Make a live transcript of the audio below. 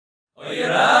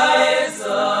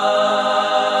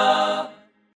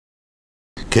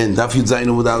כן, דף י"ז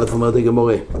עמוד א' אומרת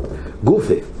הגמרא.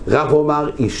 גופה, רב אומר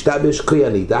השתבש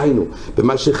כהני, דהיינו,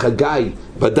 במה שחגי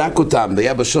בדק אותם,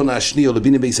 והיה בשון השני או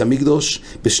לביני בייס המקדוש,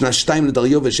 בשנה 2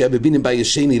 לדריובש, שהיה בביני בייס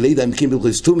ישני, לידע עם קים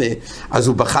בלכוס תומה, אז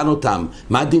הוא בחן אותם,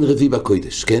 מה דין רביעי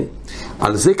בקודש, כן?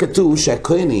 על זה כתוב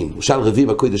שהכהנים, הוא שאל רביעי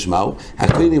בקודש מהו,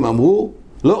 הכהנים אמרו,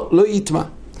 לא יטמע.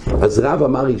 אז רב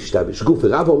אמר ישתבש, גופה,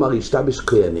 רב אמר ישתבש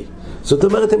כהני. זאת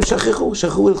אומרת, הם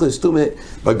שכחו הלכוס תומה,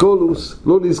 בגולוס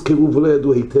לא נזכרו ולא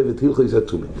ידעו היטב את הלכוס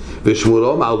התומה. ושמואל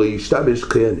אמר לו ישתבש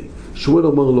כהני. שמואל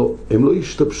אמר לו, הם לא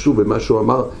ישתבשו במה שהוא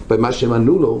אמר, במה שהם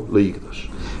ענו לו, לא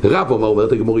יקדוש. רב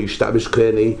אומרת הגמרא ישתבש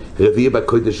כהני, רביעי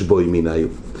בקודש בוי מיניו.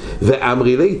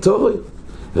 ואמרי לי תורי.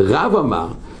 רב אמר,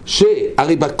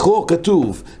 שהרי בקרוא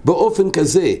כתוב באופן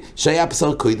כזה שהיה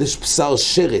בשר קודש, בשר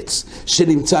שרץ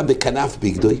שנמצא בכנף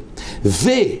בגדוי,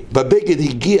 ובבגד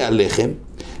הגיע לחם,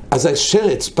 אז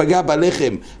השרץ פגע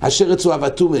בלחם, השרץ הוא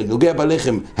אבטומן, נוגע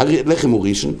בלחם, הלחם הוא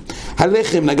ראשון,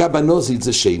 הלחם נגע בנוזית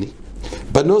זה שני,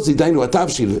 בנוזית דיינו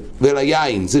התבשיל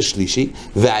וליין זה שלישי,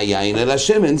 והיין אל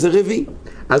השמן זה רביעי.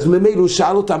 אז ממילא הוא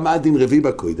שאל אותם מה הדין רביעי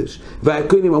בקודש,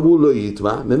 והכהנים אמרו לא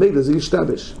יטמע, ממילא זה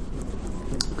ישתבש.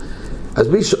 אז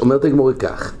מי שאומרת הגמרא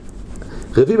כך,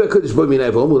 רביעי בקודש בואי מיני,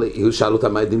 הוא שאל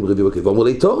אותם מה הדין רביעי בקודש, ואומר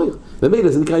לי תורר, ומילא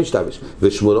זה נקרא ישתבש.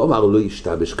 ושמואל אמר לא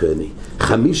ישתבש כהני,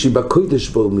 חמישי בקודש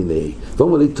בואי מיני,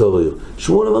 ואומר לי תורר.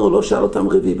 שמואל אמר לא שאל אותם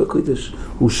רביעי בקודש,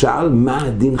 הוא שאל מה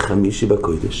הדין חמישי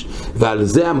בקודש, ועל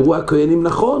זה אמרו הכהנים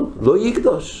נכון, לא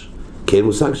יקדוש, כי אין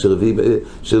מושג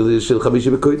של חמישי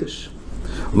בקודש.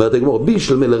 אומרת הגמרא,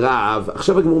 בישלמה לרב,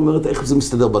 עכשיו הגמרא אומרת איך זה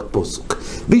מסתדר בפסוק.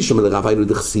 בישלמה לרב היינו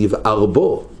דכסיב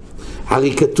ארבו,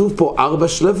 הרי כתוב פה 4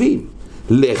 שלבים,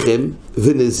 לחם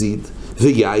ונזיד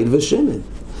ויין ושמן.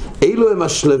 אילו הם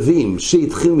השלבים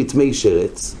שהתחיל מתמי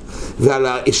שרץ, ועל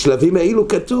השלבים האלו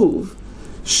כתוב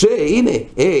שהנה,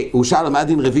 הוא שאל מה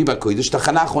דין רביעי בקודש,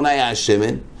 תחנה האחרונה היה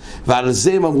השמן, ועל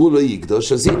זה הם אמרו לו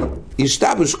יקדוש, אז הנה,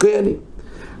 ישתבש כהני.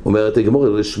 אומרת הגמרא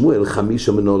לשמואל 5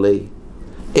 מנעולי.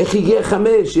 איך הגיע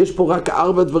 5? יש פה רק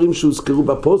 4 דברים שהוזכרו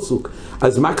בפסוק,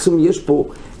 אז מקסימום יש פה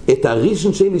את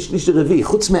הראשון שני שליש רביעי,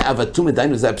 חוץ מהאבטום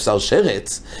עדיין זה הבשר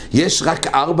שרץ, יש רק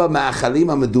 4 מאכלים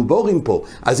המדובורים פה,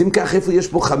 אז אם כך איפה יש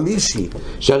פה 5?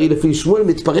 שהרי לפי שמואל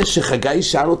מתפרש שחגי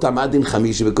שאל אותם מה דין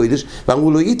 5 בקודש,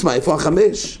 ואמרו לו יטמע, איפה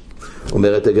 5?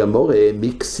 אומרת הגמרא,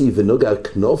 מיקסי ונוגע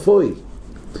כנופוי,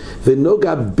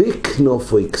 ונוגע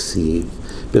בכנופוי כסיב,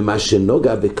 במה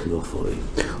שנוגע בכנופוי.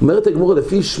 אומרת הגמרא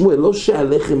לפי שמואל, לא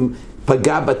שהלחם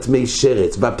פגע בתמי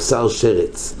שרץ, בבשר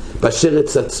שרץ,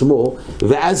 בשרץ עצמו,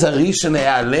 ואז הראשון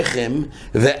היה הלחם,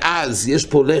 ואז יש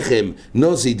פה לחם,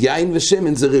 נוזיד, יין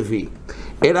ושמן זה רביעי.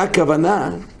 אלא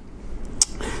הכוונה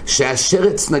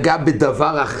שהשרץ נגע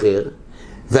בדבר אחר,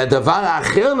 והדבר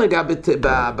האחר נגע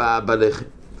בלחם.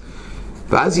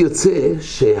 ואז יוצא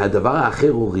שהדבר האחר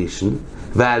הוא ראשון,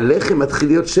 והלחם מתחיל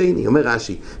להיות שני. אומר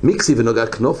רש"י, מיקסי ונוגע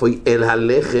כנופוי אל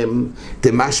הלחם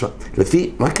תמשמע.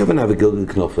 לפי, מה הכוונה בגודל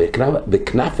כנופוי?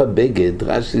 בכנף הבגד,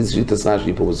 רש"י תסרע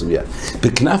שלי פה בסוגיה,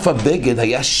 בכנף הבגד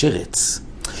היה שרץ.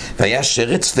 והיה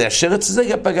שרץ, והשרץ הזה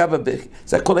גם פגע בבגד.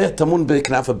 זה הכל היה טמון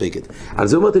בכנף הבגד. על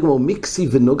זה אומרת כמו מיקסי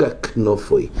ונוגע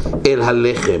כנופוי אל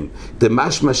הלחם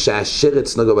תמשמע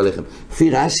שהשרץ נוגע בלחם. לפי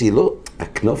רש"י, לא,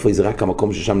 הכנופוי זה רק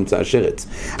המקום ששם נמצא השרץ,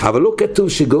 אבל לא כתוב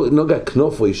שנוגע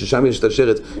כנופוי ששם יש את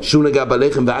השרץ שהוא נגע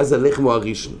בלחם ואז הלחם הוא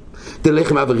הראשון, זה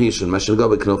לחם אב הראשון מה שנגע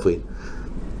בכנופוי.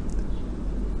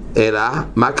 אלא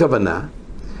מה הכוונה?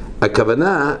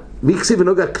 הכוונה מיקסי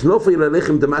ונוגע כנופוי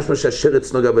ללחם דמשמע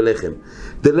שהשרץ נוגע בלחם,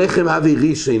 דלחם אבי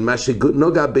ראשון מה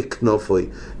שנוגע בכנופוי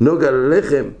נוגע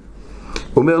ללחם.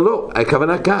 אומר לא,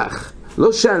 הכוונה כך,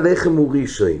 לא שהלחם הוא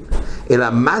ראשון, אלא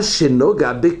מה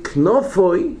שנוגע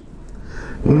בכנופוי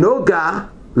נוגע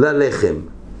ללחם.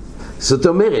 זאת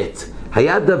אומרת,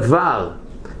 היה דבר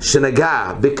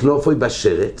שנגע בכנופוי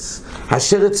בשרץ,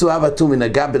 השרץ הוא אבטום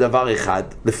ונגע בדבר אחד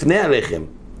לפני הלחם,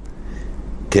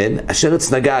 כן?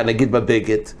 השרץ נגע נגיד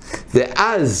בבגד,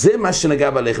 ואז זה מה שנגע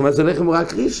בלחם, אז הלחם הוא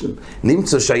רק ראשון,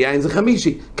 נמצא שהיין זה 5.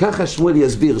 ככה שמואל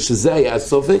יסביר שזה היה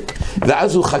הסופק,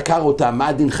 ואז הוא חקר אותה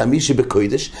מה דין 5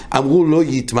 בקודש, אמרו לא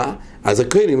יטמע, אז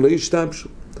הכהנים לא ישתבשו.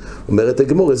 אומרת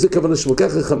הגמרא, זה כוונה שמואל,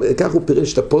 כך הוא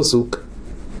פירש את הפסוק,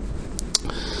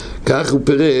 כך הוא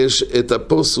פירש את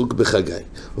הפסוק בחגי.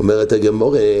 אומרת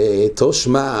הגמרא,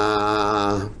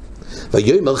 תושמע,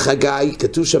 ויאמר חגי,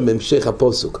 כתוב שם בהמשך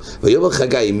הפסוק, ויאמר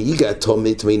חגי, אם ייגע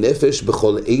תומת מי נפש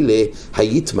בכל אלה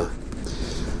היטמע.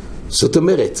 זאת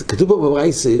אומרת, כתוב בו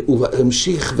בברייתא, הוא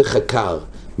המשיך וחקר,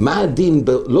 מה הדין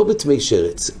לא בתמי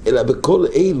שרץ, אלא בכל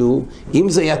אלו, אם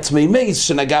זה היה תמי מייס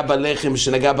שנגע בלחם,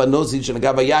 שנגע בנוזיד,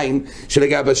 שנגע ביין,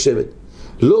 שנגע בשמן.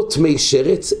 לא תמי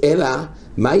שרץ, אלא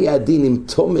מה יהיה הדין אם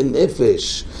תומי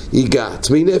נפש ייגע?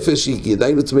 תמי נפש ייגע,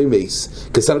 דיינו תמי מייס.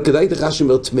 כדאי לך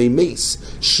שאומר תמי מייס,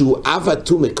 שהוא אבה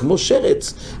תומי כמו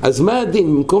שרץ, אז מה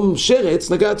הדין במקום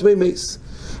שרץ נגע תמי מייס?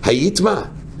 היתמה,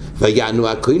 ויענו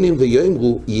הכהנים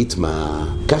ויאמרו יתמה.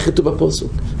 כך כתוב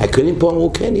בפסוק. הכהנים פה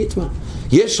אמרו כן יתמה.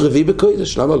 יש רביעי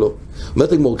בקודש, למה לא?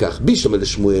 אומרת הגמור כך, בישלמה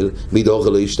לשמואל, מדאוכל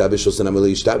לא ישתבש, עושנם לא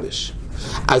ישתבש.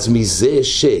 אז מזה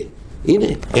הנה,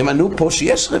 הם ענו פה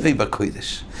שיש רביעי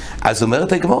בקודש. אז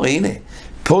אומרת הגמור, הנה,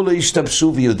 פה לא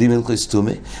ישתבשו ויודעים הלכות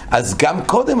טומאה, אז גם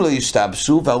קודם לא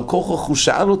ישתבשו, ועל כוח הוא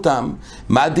שאל אותם,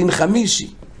 מה הדין חמישי?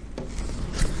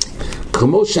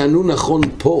 כמו שענו נכון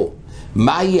פה,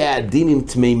 מה יהיה הדין אם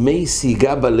תמימי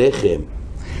סיגה בלחם?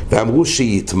 ואמרו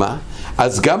שיתמה,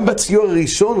 אז גם בציור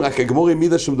הראשון, רק הגמור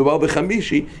העמידה שמדובר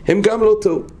בחמישי, הם גם לא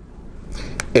טוב.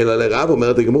 אלא לרב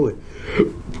אומרת הגמור,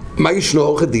 מה ישנו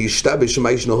הוכת די ישתבש,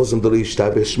 מה ישנו הוסם דו לא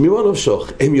ישתבש? ממה נפשוך?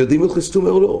 הם יודעים את חסטום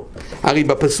או לא? הרי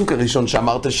בפסוק הראשון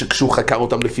שאמרת שכשהוא חקר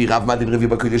אותם לפי רב מה דין רביעי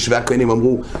בקודש והכהנים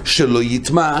אמרו שלא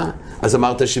יטמע, אז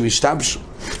אמרת שהם ישתבשו.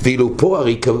 ואילו פה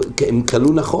הרי הם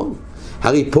קלו נכון.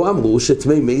 הרי פה אמרו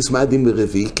שתמי מייס מה הדין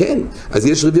ברביעי? כן, אז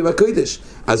יש רביעי בקודש.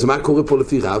 אז מה קורה פה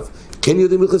לפי רב? כן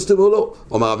יודעים את חסטום או לא?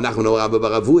 אומר רב נחמן או רב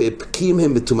ברבוי, פקים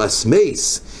הם בתומס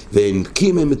מייס והם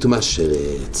פקים הם בתומס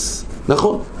שרץ.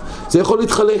 נכון? זה יכול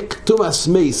להתחלק, תומס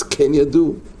מייס כן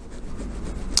ידעו.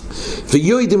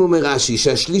 ויודעים אומר רש"י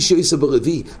שהשלישי יעשה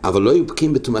ברביעי, אבל לא היו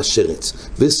פקים בתומס שרץ,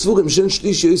 וסבורים שאין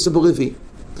שלישי יעשה ברביעי.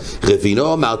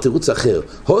 רבינו אמר תירוץ אחר,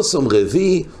 הוסום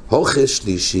רביעי, הוכה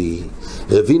שלישי.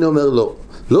 רבינו אומר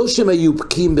לא שהם היו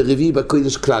פקים ברביעי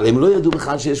בקודש כלל, הם לא ידעו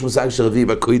בכלל שיש מושג של רביעי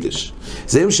בקודש,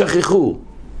 זה הם שכחו.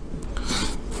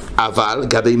 אבל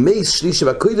גבי מייס שלישי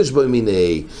בקודש בו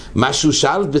מיני, משהו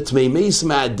שאל בתמי מייס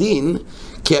מהדין,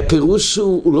 כי הפירוש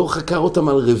הוא לא חקר אותם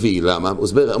על רביעי. למה?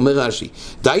 אומר רש"י,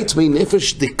 די תמי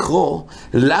נפש דקרו,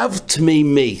 לאו תמי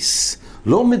מייס.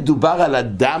 לא מדובר על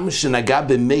אדם שנגע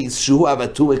במייס שהוא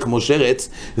אבטום כמו שרץ,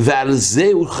 ועל זה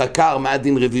הוא חקר מה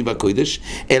הדין רביעי בקודש,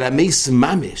 אלא מייס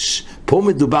ממש. פה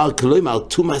מדובר כלומר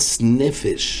תומס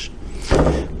נפש.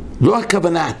 לא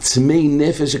הכוונה תמי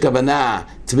נפש, הכוונה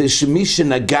שמי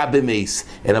שנגע במייס,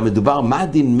 אלא מדובר מה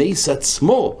דין מייס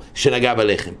עצמו שנגע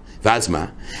בלחם. ואז מה?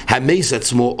 המייס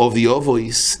עצמו אובי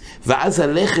אובויס, ואז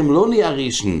הלחם לא נהיה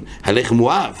ראשון, הלחם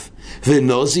הוא אב,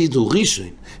 ונוזיד הוא ראשון,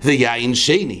 ויין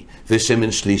שני,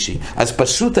 ושמן שלישי. אז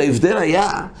פשוט ההבדל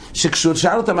היה, שכשהוא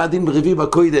שאל אותם מה הדין ברביעי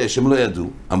בקודש, הם לא ידעו.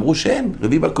 אמרו שאין,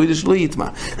 רביעי בקודש לא יטמע.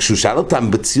 כשהוא שאל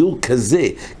אותם בציור כזה,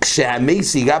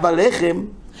 כשהמייס ייגע בלחם,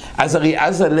 אז הרי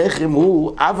אז הלחם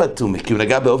הוא אב התומה, כי הוא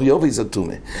נגע באובי אובי זה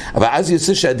תומה. אבל אז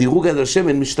יוצא שהדירוג על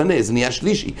השמן משתנה, זה נהיה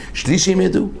שלישי. שלישי הם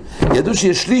ידעו. ידעו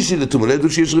שיש שלישי לתומה, לא ידעו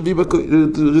שיש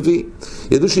רביעי.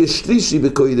 ידעו שיש שלישי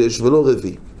בקודש ולא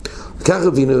רביעי. כך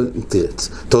רבינו תרץ.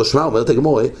 תושמע אומרת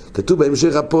הגמורה, כתוב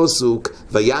בהמשך הפסוק,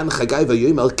 ויען חגי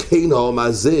ויאמר כן ההום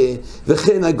הזה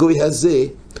וכן הגוי הזה.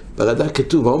 ברד"ק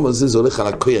כתוב, ההום הזה זה הולך על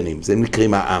הכהנים, זה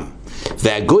נקראים העם.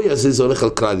 והגוי הזה זה הולך על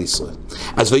כלל ישראל.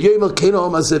 אז ויאמר כן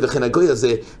ההום הזה וכן הגוי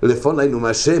הזה לפנינו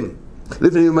מהשם.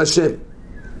 לפנינו מהשם.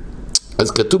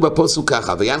 אז כתוב בפסוק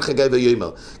ככה, ויען חגי ויאמר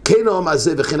כן ההום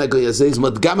הזה וכן הגוי הזה, זאת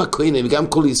אומרת גם הכהנים וגם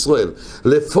כל ישראל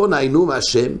לפנינו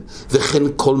מהשם, וכן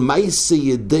כל מעשה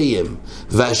ידיהם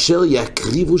ואשר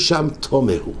יקריבו שם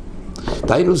תומהו.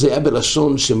 דהיינו זה היה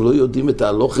בלשון שהם לא יודעים את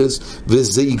ההלוכס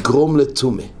וזה יגרום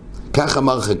לתומה. כך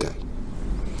אמר חגי.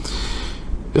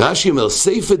 רש"י אומר,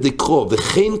 סייפא דקרוא,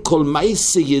 וכן כל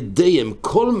מעשה ידיהם,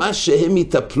 כל מה שהם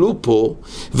יטפלו פה,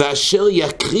 ואשר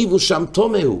יקריבו שם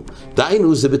תומהו.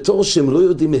 דהיינו, זה בתור שהם לא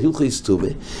יודעים הלכות טומאה.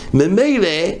 ממילא,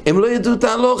 הם לא ידעו את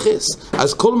ההלכות.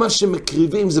 אז כל מה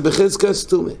שמקריבים זה בחזקת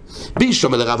טומאה.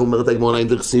 בישלמה לרב אומרת הגמרא אין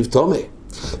דכתיב טומאה.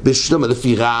 בישלמה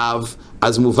לפי רב,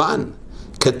 אז מובן.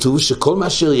 כתוב שכל מה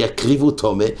אשר יקריבו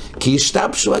תומה, כי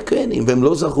ישתבשו הכהנים, והם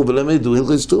לא זכו ולא ידעו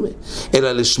הלכות תומה.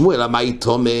 אלא לשמואל, למה היא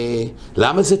תומה?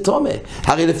 למה זה תומה?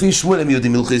 הרי לפי שמואל הם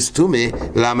יודעים הלכות תומה,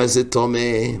 למה זה תומה?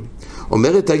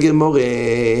 אומרת הגמרא,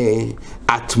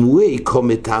 התמוהי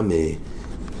קומא תמה.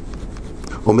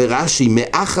 אומר רש"י,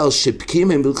 מאחר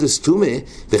שפקים הם הלכות תומה,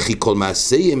 וכי כל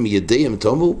מעשיהם ידיהם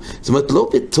תומו, זאת אומרת לא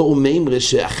בתור מימרה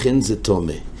שאכן זה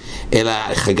תומה, אלא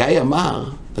חגי אמר,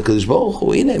 הקדוש ברוך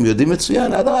הוא, הנה, הם יודעים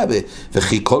מצוין, אדרבה,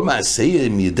 וכי כל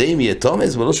מעשיהם ידיהם יהיה תומה,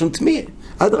 זה לא שום תמיה,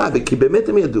 אדרבה, כי באמת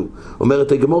הם ידעו.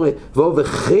 אומרת הגמרא,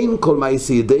 וכן כל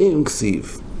מעשי ידיהם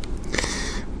כסיב.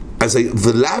 אז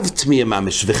ולאו תמיה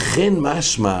ממש, וכן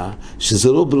משמע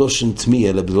שזה לא בלושן תמיה,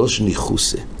 אלא בלושן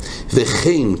ניחוסה.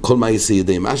 וכן כל מעשי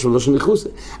ידיהם, משמע בלושן ניחוסה.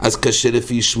 אז קשה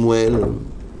לפי שמואל.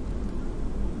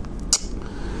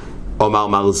 אומר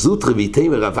מר זוטרא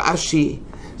ויתימר רב אשי,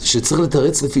 שצריך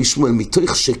לתרץ לפי שמואל,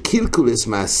 מתוך שקילקולס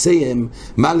מעשיהם,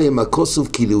 מה להם הכוסוף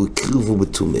כאילו הקריבו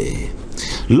בטומא.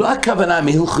 לא הכוונה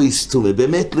מהלכו יסטומה,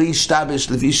 באמת לא ישתבש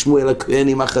לפי שמואל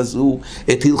הכהנים אחזו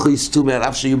את הלכו יסטומה על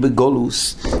אף שהיו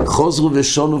בגולוס, חוזרו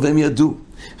ושונו והם ידעו.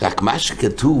 רק מה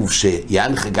שכתוב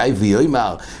שיען חגי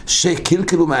ויאמר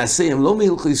שקילקלו מעשיהם לא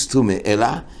מהלכו יסטומה, אלא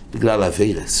בגלל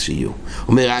הווירס שיהיו.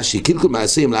 אומר רש"י, קלקלו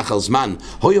מעשיהם לאחר זמן,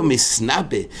 הויו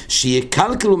מסנבא,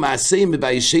 שיקלקלו מעשיהם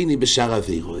בביישני בשאר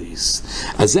הווירוס.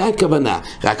 אז זה הכוונה,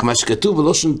 רק מה שכתוב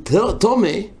בלושן תומה,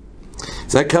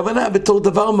 זה הכוונה בתור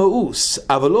דבר מאוס,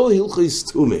 אבל לא הלכו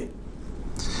יסטומה.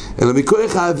 אלא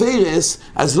מכוח הווירס,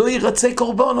 אז לא ירצה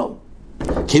קורבנו.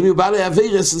 כי אם הוא בא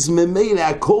להווירס, אז ממילא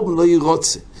הקורבן לא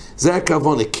ירוצה. זה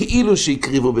הכוונה, כאילו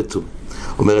שיקריבו בתום.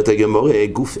 אומרת הגמורה,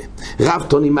 גופה, רב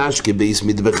טוני משקה בייס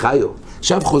מטבחיו.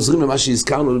 עכשיו חוזרים למה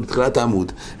שהזכרנו בתחילת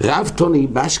העמוד. רב טוני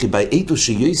משקה באיתו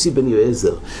שיוסי בן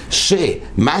יועזר,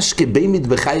 שמשקה בי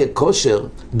מטבחי כושר,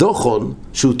 דוחון,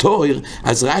 שהוא תוהר,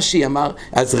 אז רש"י אמר,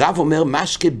 אז רב אומר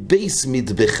משקה בייס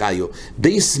מטבחיו.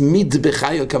 בייס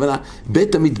מטבחיו, הכוונה,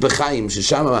 בית המטבחיים,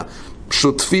 ששם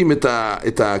שוטפים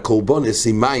את הקורבונס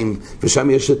עם מים, ושם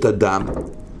יש את הדם.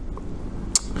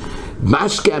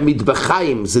 משקה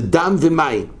המטבחיים זה דם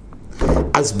ומים,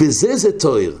 אז בזה זה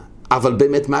תואר. אבל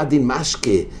באמת מה הדין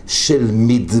משקה של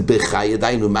מטבחי,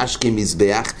 דהיינו משקה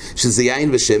מזבח, שזה יין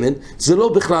ושמן, זה לא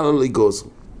בכלל לא לגוזר.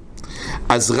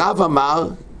 אז רב אמר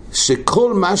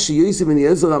שכל מה שיוסי בן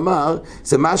יעזר אמר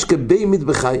זה משקה בי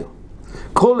מטבחי.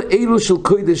 כל אלו של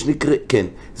קודש נקרא, כן,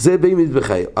 זה בי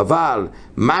מטבחי, אבל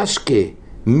משקה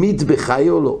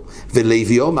מטבחיו לא.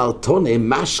 ולוי אומר תונה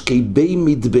משקה בי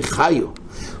מטבחיו.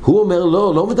 הוא אומר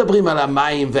לא מדברים על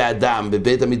המים והדם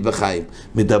בבית המטבחיים,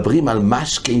 מדברים על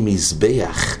משקה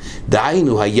מזבח,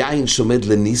 דהיינו היין שעומד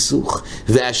לניסוך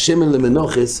והשמן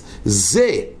למנוחס, זה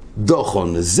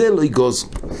דוחון, זה לא יגוזר.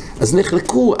 אז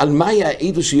נחלקו על מה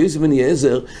יעידו שיוסי בן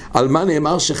יעזר, על מה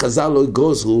נאמר שחז"ל לא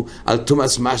יגוזרו על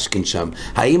תומאס משקין שם.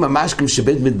 האם המשקין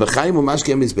שבית מטבחיים או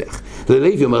משקה המזבח?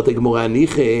 ללוי אומרת הגמורה,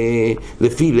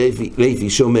 לפי לוי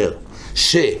שאומר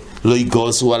שלא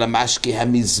יגוזרו על המשקה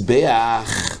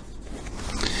המזבח,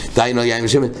 דהיינו היין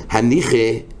ושמן, הניחה,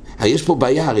 יש פה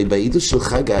בעיה, הרי בעידוש של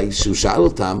חגי, שהוא שאל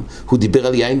אותם, הוא דיבר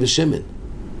על יין ושמן,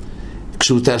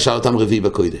 כשהוא שאל אותם רביעי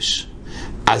בקודש.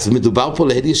 אז מדובר פה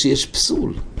להדיע שיש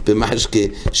פסול במשקה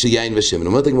שיין ושמן.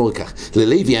 אומרת הגמור כך,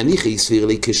 ללוי הניחה יסביר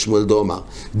לי כשמואל דומר,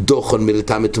 דוחון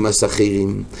מלטם את תומאס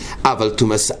אחרים, אבל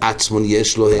תומאס עצמון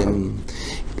יש לו הם.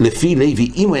 לפי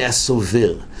לוי, אם היה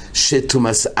סובר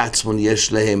שתומאס עצמון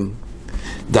יש להם,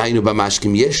 דהיינו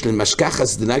במשקים יש להם משכח,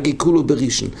 אז דנגי כולו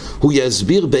בראשון. הוא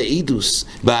יסביר בעידוס,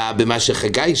 במה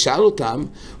שחגי שאל אותם,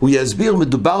 הוא יסביר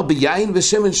מדובר ביין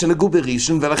ושמן שנגעו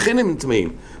בראשון, ולכן הם נטמאים.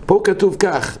 פה כתוב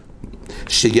כך,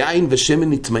 שיין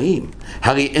ושמן נטמאים.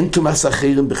 הרי אין תומאס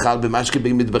אחרים בכלל במשקה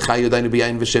בי מטבחי, דהיינו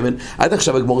ביין ושמן. עד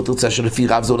עכשיו הגמרא תרצה שלפי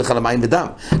רב זה הולך על המים ודם.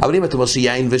 אבל אם אתה אומר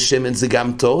שיין ושמן זה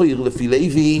גם טהור, לפי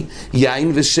לוי,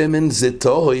 יין ושמן זה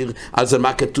טהור, אז על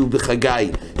מה כתוב בחגי?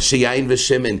 שיין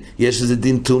ושמן, יש איזה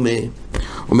דין טומא.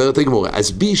 אומרת הגמרא,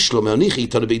 אז בישלום הניחי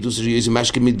איתנו בעידוס שיהיה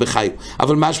משקה מטבחי,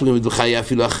 אבל משקה מטבחי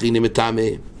אפילו אחרינים את טעמה.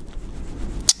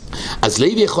 אז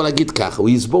לוי יכול להגיד ככה, הוא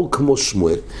יסבור כמו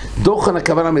שמואל, דוחן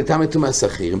הכוונה מטעם את תומאס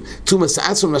אחרים, תומאס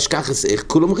עצמון משכחס איך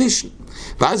כולם ראשון.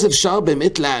 ואז אפשר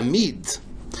באמת להעמיד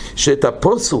שאת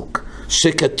הפוסוק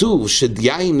שכתוב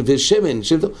שיין ושמן,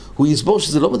 הוא יסבור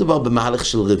שזה לא מדובר במהלך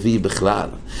של רביעי בכלל,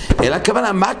 אלא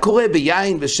הכוונה מה קורה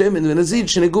ביין ושמן ונזיד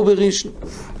שנגעו בראשון.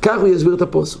 כך הוא יסביר את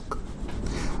הפוסוק.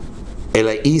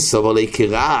 אלא איסוב עלי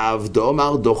כרב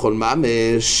דאמר דוחן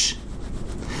ממש.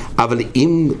 אבל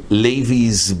אם לוי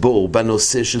יסבור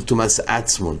בנושא של תומאס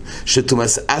עצמון,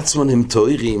 שתומאס עצמון הם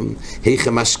טהורים,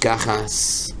 היכם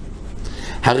משכחס.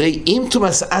 הרי אם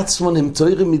תומאס עצמון הם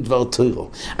טהורים מדבר טהרו,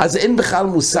 אז אין בכלל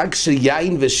מושג של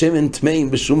יין ושמן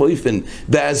טמאים בשום אופן,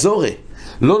 באזורי.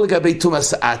 לא לגבי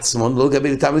תומאס עצמון, לא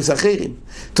לגבי תומאס אחרים.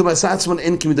 תומאס עצמון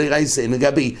אין כמדרייסה, אין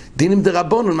לגבי דינים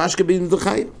דרבנן, משקה בין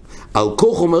דרחיים. על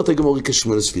כוח אומרת הגמרא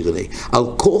כשמואל סביר לי, על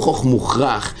כוח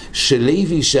מוכרח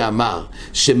שלוי שאמר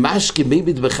שמשקה בי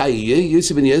מטבחי,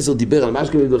 יוסי בן יעזר דיבר על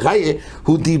משקה בי מטבחי,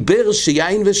 הוא דיבר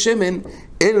שיין ושמן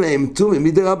אין להם טומא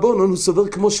מדרבנן, הוא סובר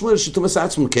כמו שמואל שתומאס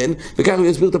עצמון כן, וכך הוא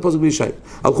יסביר את הפסוק בישעיה.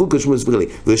 על כוח כשמואל סביר לי,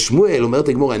 ושמואל אומרת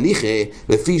הגמרא ניחא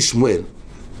לפי שמואל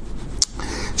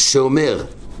שאומר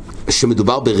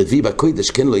שמדובר ברביעי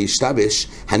בקודש, כן, לא ישתבש,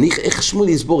 איך שמואל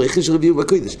יסבור, איך יש רביעי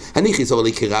בקודש? הניח יסבור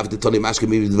לי כרב דתוני משקה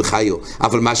ממטבחיו,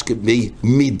 אבל משקה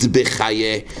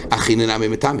ממטבחיה הכי ננמי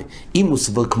מטמא. אם הוא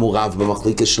סבור כמו רב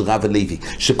במחלוקת של רב ולוי,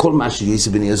 שכל מה שיוסי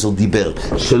בן אליעזר דיבר,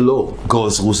 שלא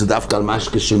גוזרו, זה דווקא על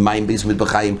משקה של מים בייס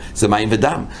מטבחיים, זה מים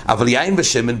ודם, אבל יין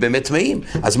ושמן באמת טמאים.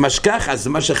 אז משכח, אז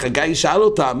מה שחגי שאל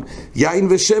אותם, יין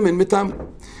ושמן מטמא.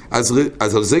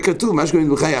 אז על זה כתוב, מה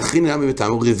שקוראים לבחי הכי נראה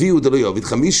ממתם, הוא רביעי הוא דלו יוביד,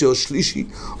 חמישי או שלישי,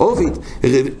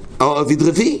 עוביד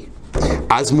רביעי.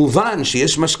 אז מובן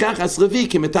שיש משכחס רביעי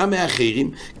כמתם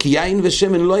מאחרים, כי יין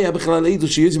ושמן לא היה בכלל לעידו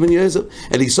שיוסי בן אליעזר,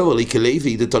 אלא יסובר לי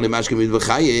כלוי, דתונה משקה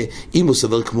מבחי, אם הוא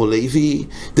סובר כמו לוי,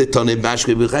 דתונה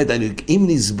משקה מבחי, אם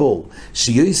נסבור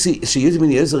שיוסי בן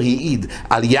אליעזר העיד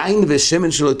על יין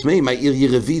ושמן שלו טמאים, העיר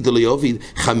ירביעי דלו יוביד,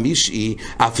 חמישי,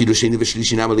 אפילו שני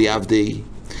ושלישי נמה ליעבדי.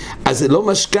 אז זה לא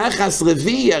משכחס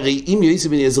רביעי, הרי אם יוסי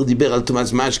בן אליעזר דיבר על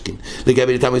תומאס משכין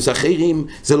לגבי תמוס אחרים,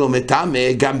 זה לא מטמא,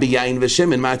 גם ביין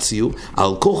ושמן, מה הציור?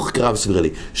 על כוח קרב סביר לי.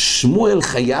 שמואל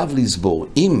חייב לסבור,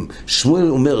 אם שמואל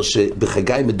אומר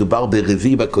שבחגי מדובר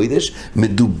ברביעי בקודש,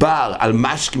 מדובר על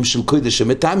משקים של קודש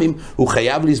שמטמאים, הוא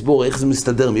חייב לסבור איך זה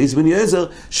מסתדר מיוסי בן אליעזר,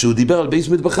 שהוא דיבר על בייס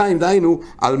מטבחיים, דהיינו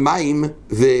על מים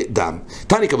ודם.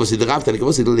 תני כבוסי דרב, תני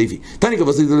כבוסי דלוי. תני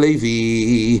כבוסי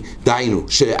דלוי, דהיינו,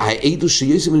 שהעדו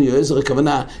שיוסי בן אליעזר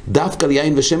הכוונה דווקא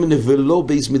ליין ושמן ולא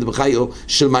בייס מטבחיו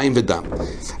של מים ודם.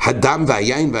 הדם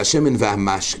והיין והשמן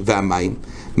והמים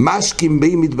משקים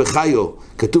בי מטבחיו,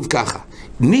 כתוב ככה,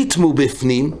 נטמו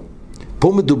בפנים,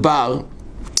 פה מדובר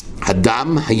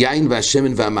הדם, היין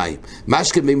והשמן והמים,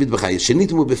 משקים בי מטבחיו,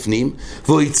 שנטמו בפנים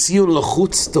והוציאו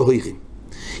לחוץ טהורים.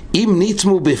 אם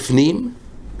נטמו בפנים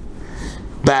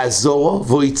באזורו,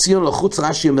 והוציאו לחוץ,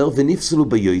 רש"י אומר, ונפסלו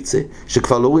ביוצא,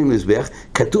 שכבר לא רואים לזבח,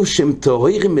 כתוב שהם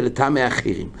טהורים מלטמא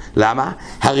אחרים. למה?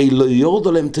 הרי לא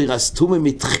יורדו להם תירס טומאה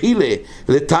מתחילה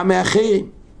לטמא אחרים.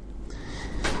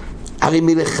 הרי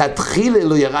מלכתחילה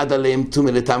לא ירד עליהם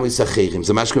טומאה לטמא אחרים.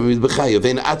 זה מה שקורה במטבחי,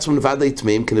 ואין עצמם ודאי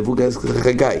טמאים, כנבוא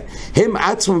חגי. הם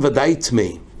עצמם ודאי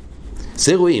טמאים.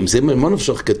 זה רואים, זה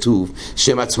מנפשך כתוב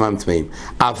שהם עצמם טמאים.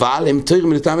 אבל הם טהורים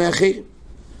מלטמא אחרים.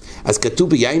 אז כתוב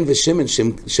ביין ושמן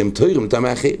שהם טהורים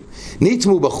לטמא אחרים.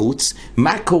 נטמו בחוץ,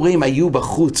 מה קורה אם היו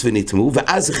בחוץ ונטמו,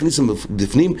 ואז הכניסו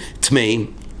בפנים טמאים?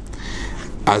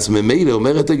 אז ממילא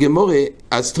אומרת הגמורה,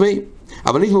 אז טמאים.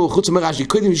 אבל נטמו בחוץ, אומר רש"י,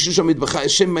 קודם ישו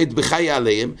שם מטבחי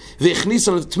עליהם,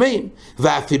 והכניסו לטמאים,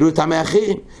 ואפילו לטמא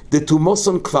אחרים.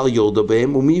 דתומוסון כבר יורדו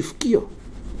בהם, ומי הפקיעו?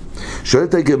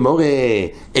 שואלת הגמורה,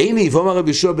 איני ואומר רבי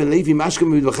יהושע בן לוי משקה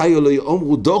ממטבחי לא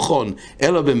יאמרו דוחון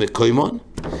אלא במקוימון?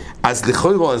 אז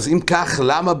לכאורה, אז אם כך,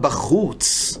 למה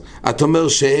בחוץ אתה אומר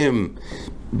שהם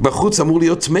בחוץ אמור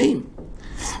להיות טמאים?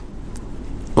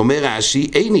 אומר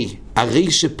רש"י, איני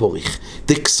הרי שפוריך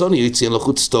דקסוני יוצאים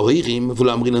לחוץ טהורים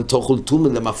ולא אמרינן תאכל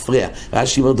טומאה למפרע.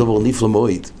 רש"י אומר דבר נפלא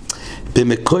מאוד,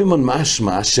 במקוימון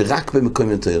משמע שרק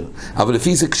במקוימון טהור, אבל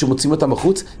לפי זה כשמוצאים אותם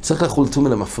בחוץ צריך לאכול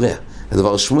טומאה למפרע.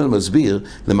 הדבר שמואל מסביר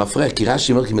למפרע, כי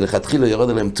רש"י אומר כי מלכתחילה ירד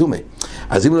עליהם טומאה.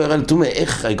 אז אם לא ירד עליהם טומאה,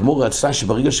 איך הגמרא רצתה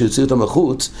שברגע שיוציאו אותם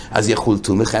בחוץ אז יחול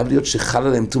טומאה? חייב להיות שחל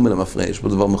עליהם טומאה למפרע. יש פה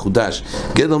דבר מחודש,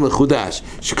 גדר מחודש,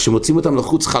 שכשמוצאים אותם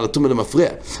לחוץ חל טומאה למפרע.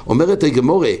 אומרת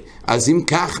הגמרא, אז אם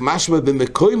כך משמע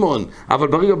במקוימון, אבל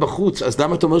ברגע בחוץ, אז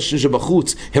למה אתה אומר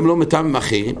שבחוץ הם לא מטמאים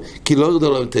אחרים? כי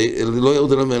לא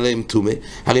ירד עליהם טומאה.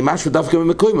 הרי משהו דווקא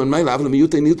במקוימון, מה אליו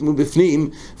למיעוט נטמו בפנים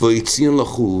והוציאו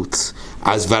לחוץ.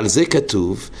 אז ועל זה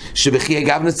כתוב שבכי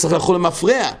אגב נצטרך לאכול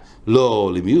למפרע.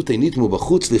 לא, למיעוט נטמו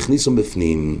בחוץ להכניסו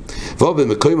בפנים. והוא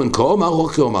במקוימון כאומר או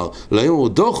כאומר, לא יאמרו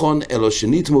דוחון אלא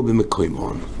שנטמו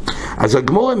במקוימון. אז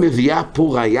הגמרא מביאה פה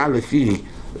ראיה לפי,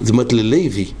 זאת אומרת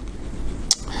ללוי.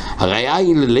 הראיה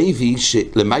היא ללוי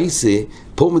שלמעשה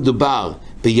פה מדובר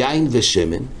ביין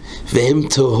ושמן, והם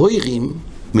טהורים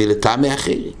מלטמא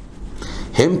אחרים.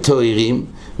 הם טהורים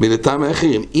מלטמא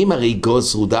אחרים. אם הרי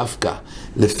גוזרו דווקא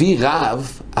לפי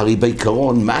רב, הרי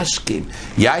בעיקרון משקים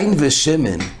יין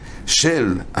ושמן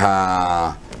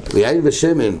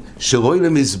שרוי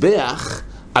למזבח,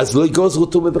 אז לא יגוזרו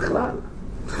טומאה בכלל.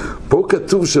 פה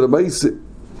כתוב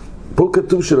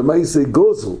שלמעשה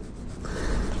גוזרו.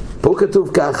 פה כתוב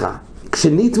ככה,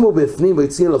 כשנטמו בפנים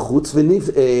ויוצאים לחוץ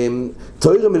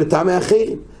טהורים מלטמא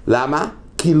אחרים. למה?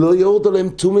 כי לא יורדו להם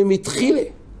טומאה מתחילה.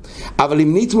 אבל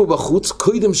אם נטמו בחוץ,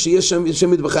 קודם שיש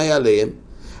שם מטבחי עליהם,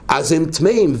 אז הם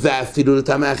טמאים ואפילו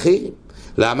לטמא אחרים.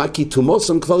 למה? כי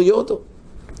תומוסון כבר יודו.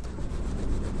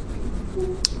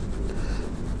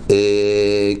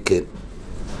 כן.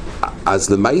 אז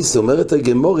למעשה אומרת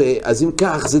הגמורה, אז אם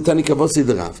כך זה תני כבוסי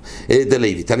דרב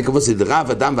דלוי. תני כבוסי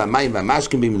דרב, הדם והמים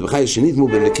והמשקים במטבחי שנטמו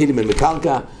בין הכלים בין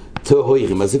מקרקע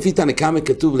טהורים. אז לפי תנא קמא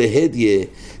כתוב להדיה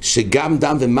שגם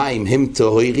דם ומים הם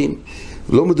טהורים.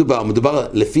 לא מדובר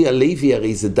לפי הלוי,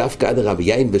 הרי זה דווקא אדרבה,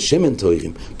 יין ושמן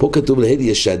טהורים. פה כתוב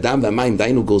להדיה שהדם והמים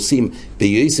דיינו גורסים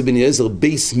ביוסף בן יועזר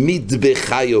בייס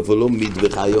מטבחיו ולא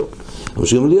מטבחיו. אבל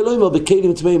שגם לי לא אומר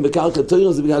בכלים טמאים בקרקע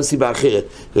טהורים זה בגלל סיבה אחרת.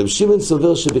 רב שמעון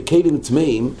סובר שבכלים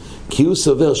טמאים כי הוא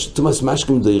סובר שתומאס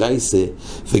משקים דאורייסה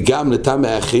וגם לטעמי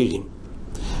האחרים.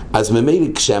 אז ממילא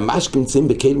כשהמשקים נמצאים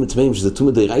בכלים טמאים שזה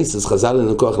תומא דאורייסה אז חז"ל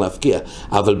אין כוח להפקיע,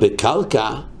 אבל בקרקע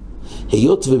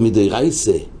היות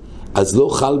ומדאורייסה אז לא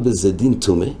חל בזה דין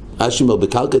תומא. רש"י אומר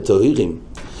בקרקע טהורים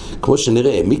כמו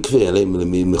שנראה מקווה עליהם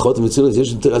למחות המצולות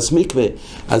יש תרס מקווה,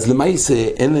 אז למעשה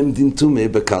אין להם דין תומא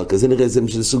בקרקע. זה נראה זה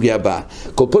של סוגיה הבאה.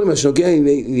 כל פעם מה שנוגע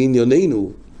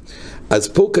לענייננו, אז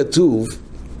פה כתוב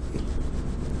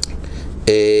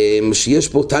שיש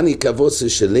פה תני כבוסה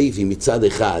של לוי מצד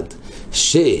אחד,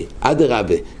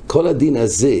 שאדרבה, כל הדין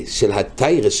הזה של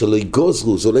התיירה שלא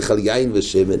יגוזרו, זה הולך על יין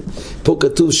ושמן. פה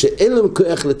כתוב שאין להם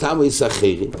כוח לטעמוס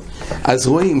אחרים. אז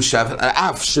רואים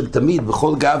שאף שתמיד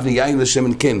בכל גבני יין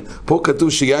ושמן כן, פה כתוב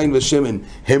שיין ושמן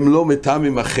הם לא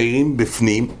מטעמים אחרים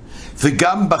בפנים,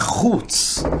 וגם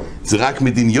בחוץ זה רק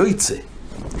מדין יויצא.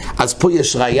 אז פה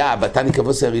יש ראיה בתני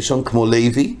כבוסה הראשון כמו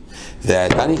לוי,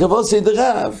 והתני כבוסה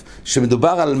דרב שמדובר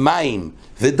על מים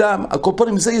ודם. על כל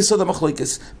פנים זה יסוד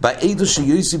המחלוקס. בעדו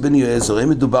שיוסי בן יועזר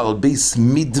מדובר על בייס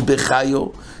מטבחיו,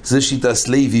 זה שיטת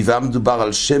לוי, ומדובר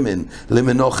על שמן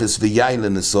למנוחס ויין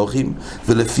לנסוחים,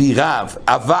 ולפי רב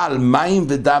אבל מים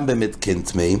ודם באמת כן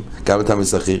טמאים, גם את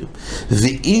המסחיר.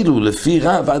 ואילו לפי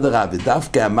רב עד הרב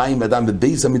דווקא המים והדם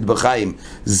בבייס המטבחיים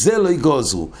זה לא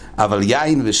יגוזרו, אבל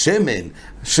יין ושמן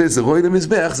שזה רואי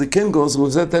למזבח זה כן גוזרו.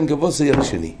 זה תן כבוסה יד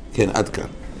שני. כן, עד כאן.